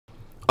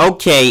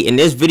Okay, in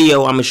this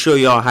video, I'm gonna show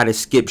y'all how to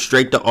skip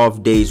straight to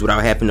off days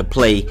without having to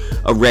play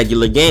a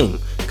regular game.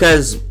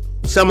 Cause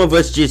some of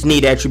us just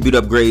need attribute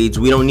upgrades.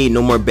 We don't need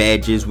no more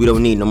badges. We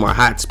don't need no more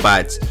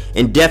hotspots.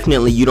 And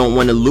definitely, you don't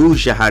want to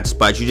lose your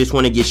hotspots. You just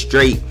want to get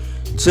straight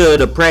to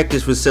the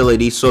practice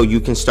facility so you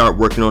can start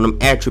working on them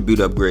attribute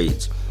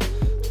upgrades.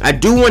 I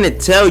do want to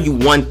tell you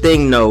one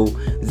thing though,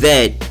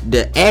 that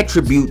the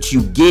attributes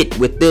you get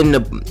within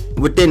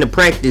the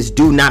practice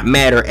do not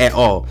matter at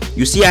all.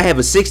 You see, I have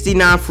a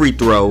 69 free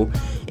throw,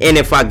 and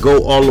if I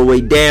go all the way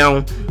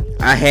down,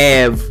 I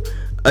have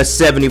a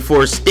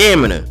 74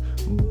 stamina.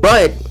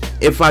 But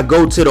if I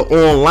go to the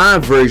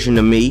online version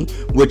of me,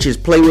 which is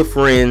play with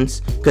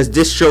friends, because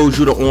this shows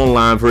you the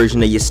online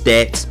version of your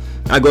stats,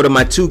 I go to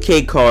my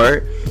 2K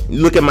card,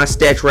 look at my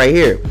stats right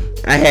here.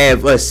 I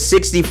have a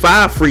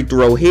 65 free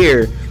throw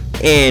here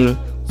and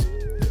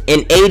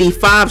an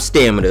 85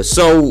 stamina.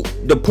 So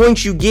the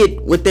points you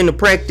get within the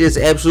practice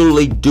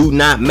absolutely do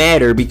not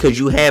matter because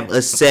you have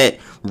a set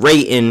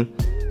rating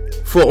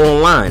for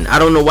online. I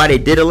don't know why they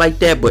did it like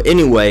that, but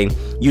anyway,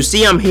 you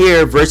see I'm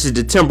here versus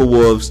the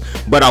Timberwolves,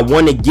 but I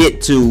want to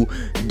get to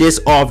this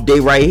off day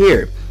right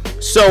here.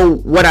 So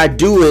what I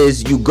do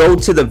is you go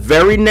to the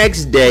very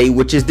next day,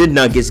 which is the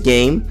Nuggets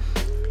game.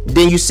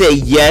 Then you say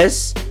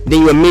yes.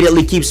 Then you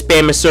immediately keep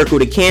spamming circle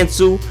to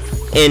cancel,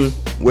 and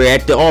we're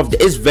at the off day.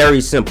 It's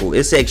very simple.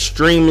 It's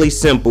extremely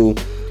simple.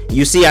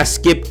 You see I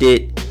skipped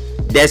it.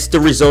 That's the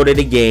result of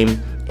the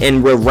game,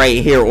 and we're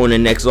right here on the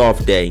next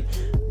off day.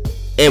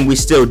 And we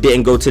still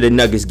didn't go to the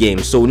Nuggets game.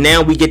 So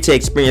now we get to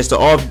experience the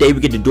off day.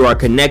 We get to do our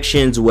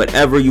connections,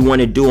 whatever you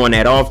want to do on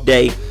that off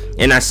day.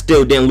 And I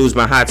still didn't lose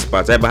my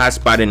hotspots. I have a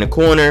hotspot in the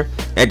corner,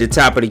 at the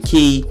top of the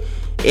key,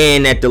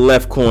 and at the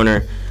left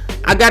corner.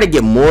 I gotta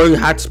get more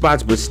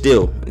hotspots, but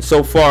still,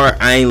 so far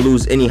I ain't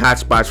lose any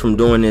hotspots from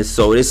doing this,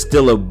 so it's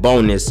still a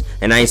bonus,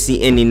 and I ain't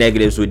see any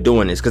negatives with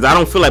doing this, because I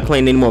don't feel like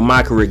playing any more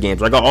My Career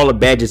games. I got all the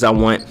badges I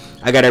want,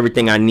 I got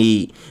everything I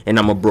need, and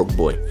I'm a broke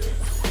boy.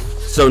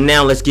 So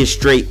now let's get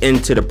straight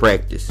into the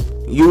practice.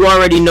 You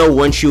already know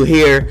once you're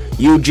here,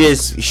 you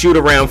just shoot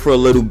around for a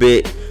little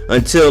bit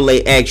until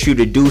they ask you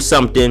to do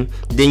something.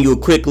 Then you'll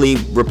quickly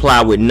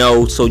reply with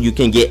no, so you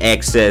can get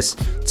access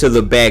to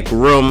the back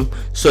room,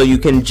 so you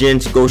can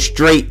just go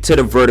straight to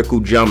the vertical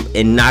jump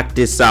and knock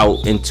this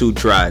out in 2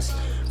 tries.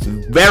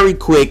 Very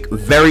quick,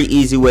 very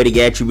easy way to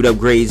get attribute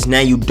upgrades. Now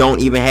you don't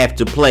even have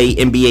to play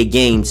NBA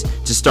games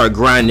to start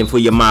grinding for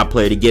your mod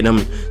player to get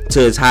him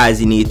to as high as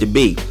he needs to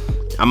be.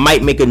 I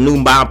might make a new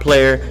mod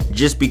player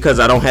just because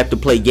I don't have to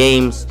play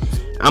games.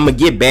 I'm gonna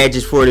get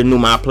badges for the new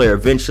mod player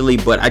eventually,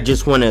 but I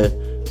just want to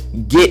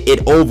get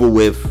it over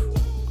with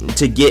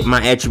to get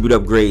my attribute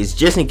upgrades,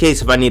 just in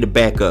case if I need a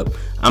backup.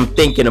 I'm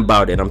thinking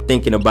about it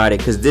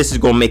because this is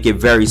gonna make it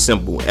very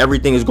simple.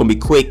 Everything is gonna be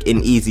quick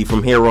and easy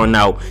from here on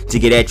out to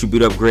get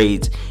attribute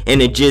upgrades,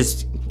 and it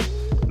just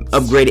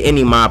upgrade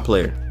any mod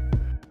player.